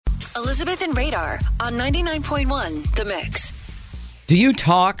Elizabeth and Radar on 99.1 The Mix. Do you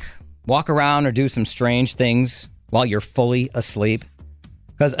talk, walk around, or do some strange things while you're fully asleep?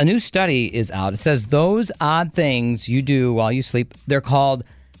 Because a new study is out. It says those odd things you do while you sleep, they're called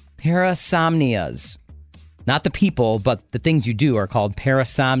parasomnias. Not the people, but the things you do are called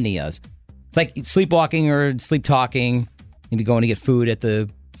parasomnias. It's like sleepwalking or sleep talking. Maybe going to get food at the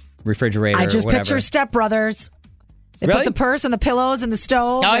refrigerator. I just or whatever. picture Step Brothers. They Really? put the purse and the pillows in the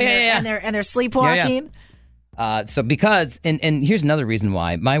stove. Oh, and yeah. And they're sleepwalking. So because, and here's another reason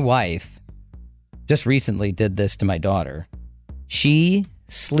why. My wife just recently did this to my daughter. She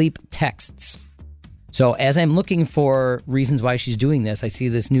sleep texts. So as I'm looking for reasons why she's doing this, I see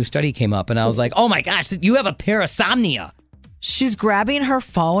this new study came up, and I was like, oh my gosh, you have a parasomnia. She's grabbing her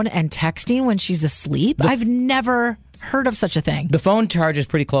phone and texting when she's asleep. I've never heard of such a thing. The phone charge is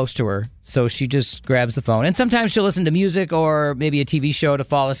pretty close to her, so she just grabs the phone. And sometimes she'll listen to music or maybe a TV show to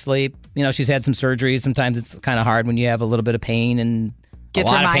fall asleep. You know, she's had some surgeries. Sometimes it's kind of hard when you have a little bit of pain and Gets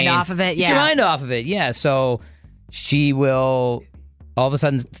a lot her of mind pain. off of it, Gets your mind off of it, yeah. So she will all of a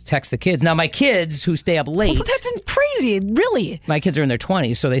sudden text the kids. Now, my kids who stay up late. Well, that's crazy, really. My kids are in their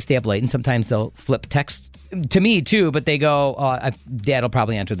 20s, so they stay up late, and sometimes they'll flip text to me, too, but they go, Dad will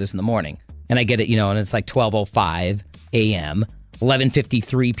probably answer this in the morning. And I get it, and it's like 12:05 a.m.,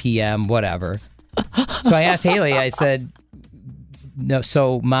 11:53 p.m., whatever. So I asked Haley, I said, no,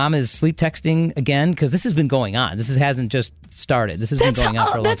 so Mom is sleep texting again? Because this has been going on. This hasn't just started. This has been going on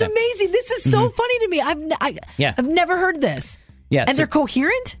for a long time. That's amazing. This is so funny to me. I've never heard this. Yeah. And they're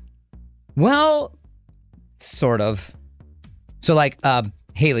coherent? Well, sort of. So like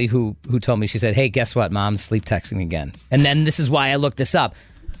Haley, who told me, she said, hey, guess what? Mom's sleep texting again. And then this is why I looked this up.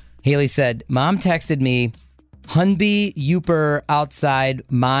 Haley said, Mom texted me, Hunby Youper outside,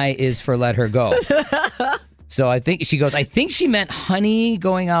 my is for let her go. So I think she meant Honey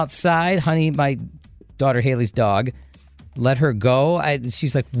going outside. Honey, my daughter Haley's dog, let her go.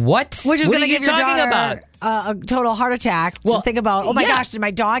 She's like, what? Which is going to give your talking daughter a total heart attack. Well, to think about, oh my yeah. gosh, did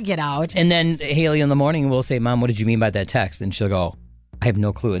my dog get out? And then Haley in the morning will say, Mom, what did you mean by that text? And she'll go, I have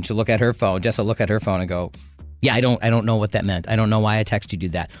no clue. And she'll look at her phone. Jess will look at her phone and go, yeah, I don't know what that meant. I don't know why I texted you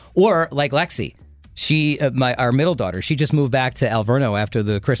that. Or like Lexi, our middle daughter, she just moved back to Alverno after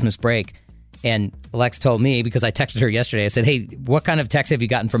the Christmas break. And Lex told me, because I texted her yesterday, I said, hey, what kind of text have you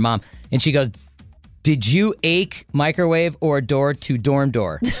gotten from Mom? And she goes, did you ache microwave or door to dorm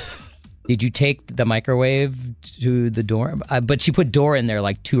door? Did you take the microwave to the dorm? But she put door in there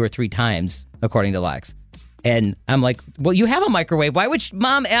like 2 or 3 times, according to Lex. And I'm like, well, you have a microwave. Why would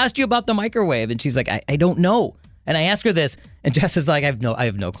Mom ask you about the microwave? And she's like, I don't know. And I asked her this, and Jess is like, I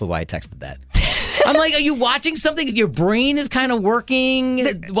have no clue why I texted that. I'm like, are you watching something? Your brain is kind of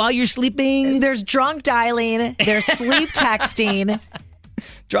working while you're sleeping? There's drunk dialing. There's sleep texting.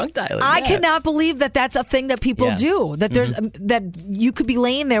 Drunk dialing. I cannot believe that that's a thing that people do. That there's that you could be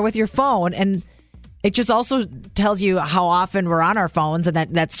laying there with your phone, and it just also tells you how often we're on our phones, and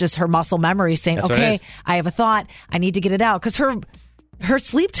that's just her muscle memory saying, That's okay, I have a thought, I need to get it out. Because her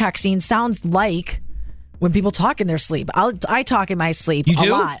sleep texting sounds like when people talk in their sleep. I talk in my sleep You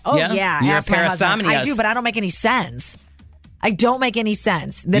do? a lot. Oh, yeah. You're Ask my husband. I parasomnias. do, but I don't make any sense. I don't make any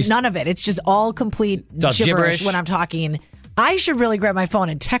sense. None of it. It's just all complete gibberish when I'm talking. I should really grab my phone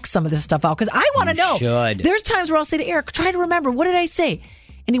and text some of this stuff out because I want to know. Should. There's times where I'll say to Eric, try to remember, what did I say?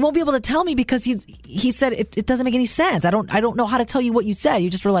 And he won't be able to tell me because he said it doesn't make any sense. I don't know how to tell you what you said.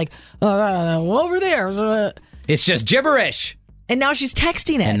 You just were like, over there. It's just gibberish. And now she's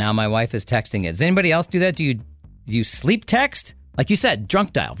texting it. And now my wife is texting it. Does anybody else do that? Do you sleep text? Like you said,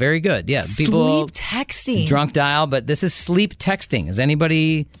 drunk dial. Very good. Yeah. People sleep texting. Drunk dial, but this is sleep texting. Has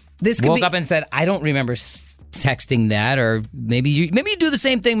anybody woke up and said, I don't remember texting that? Or maybe you do the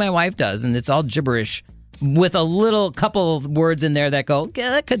same thing my wife does, and it's all gibberish with a couple of words in there that go,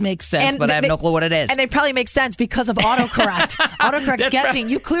 yeah, that could make sense, but I have no clue what it is. And they probably make sense because of autocorrect. Autocorrect's guessing.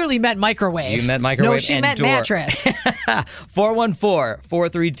 You clearly meant microwave. You meant microwave. No, she meant door. mattress.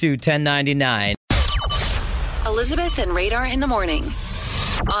 414-432-1099. Elizabeth and Radar in the morning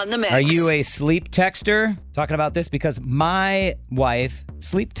on The Mix. Are you a sleep texter? Talking about this because my wife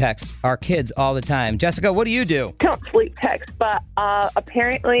sleep texts our kids all the time. Jessica, what do you do? I don't sleep text, but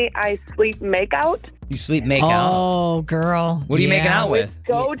apparently I sleep make out. You sleep make out? Oh, girl. What are you making out with?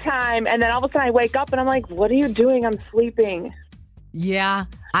 Go time, and then all of a sudden I wake up and I'm like, what are you doing? I'm sleeping. Yeah,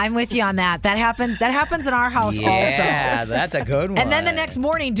 I'm with you on that. That happens in our house also. Yeah, that's a good one. And then the next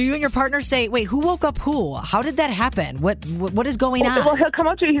morning, do you and your partner say, wait, who woke up who? How did that happen? What is going on? Well, he'll come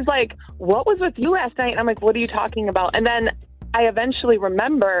up to me. He's like, what was with you last night? And I'm like, what are you talking about? And then I eventually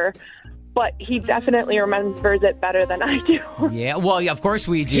remember but he definitely remembers it better than I do. Yeah, well, yeah, of course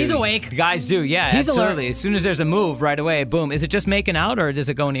we do. He's awake. The guys do, yeah, He's absolutely. alert. As soon as there's a move, right away, boom. Is it just making out, or does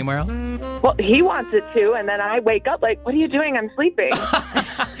it go anywhere else? Well, he wants it to, and then I wake up like, what are you doing? I'm sleeping.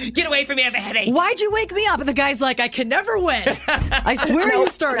 Get away from me, I have a headache. Why'd you wake me up? And the guy's like, I can never win. I swear you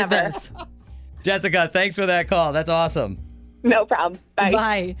started this. Jessica, thanks for that call. That's awesome. No problem. Bye.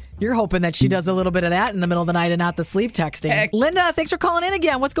 Bye. You're hoping that she does a little bit of that in the middle of the night and not the sleep texting. Heck. Linda, thanks for calling in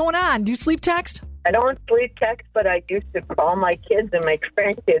again. What's going on? Do you sleep text? I don't sleep text, but I used to call my kids and my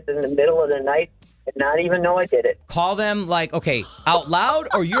grandkids in the middle of the night and not even know I did it. Call them like, okay, out loud,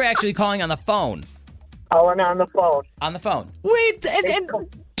 or you're actually calling on the phone? Calling on the phone. On the phone. Wait, and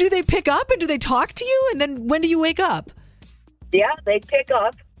do they pick up and do they talk to you? And then when do you wake up? Yeah, they pick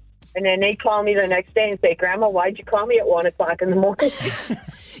up, and then they call me the next day and say, Grandma, why'd you call me at 1 o'clock in the morning?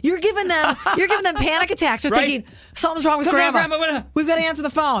 You're giving them panic attacks. They're Right? thinking something's wrong with Something wrong, Grandma. Grandma. We've got to answer the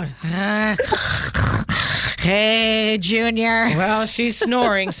phone. Hey, Junior. Well, she's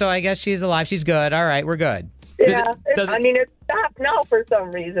snoring, so I guess she's alive. She's good. All right, we're good. Yeah, Does it- it stopped now for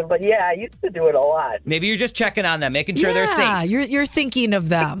some reason, but yeah, I used to do it a lot. Maybe you're just checking on them, making sure they're safe. You're thinking of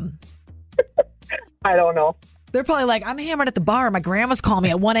them. I don't know. They're probably like, I'm hammered at the bar. My grandma's calling me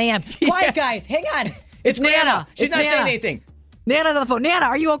at 1 a.m. Quiet, guys. Hang on. It's Nana. She's It's not Nana. saying anything. Nana's on the phone. Nana,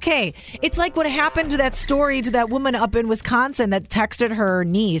 are you okay? It's like what happened to that story to that woman up in Wisconsin that texted her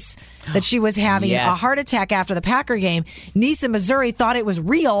niece that she was having Yes. a heart attack after the Packer game. Niece in Missouri thought it was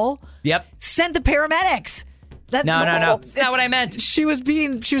real. Yep. Sent the paramedics. That's No. That's not what I meant. She was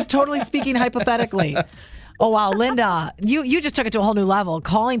totally speaking hypothetically. Oh, wow. Linda, you just took it to a whole new level.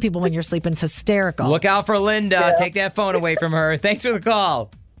 Calling people when you're sleeping is hysterical. Look out for Linda. Yeah. Take that phone away from her. Thanks for the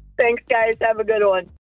call. Thanks, guys. Have a good one.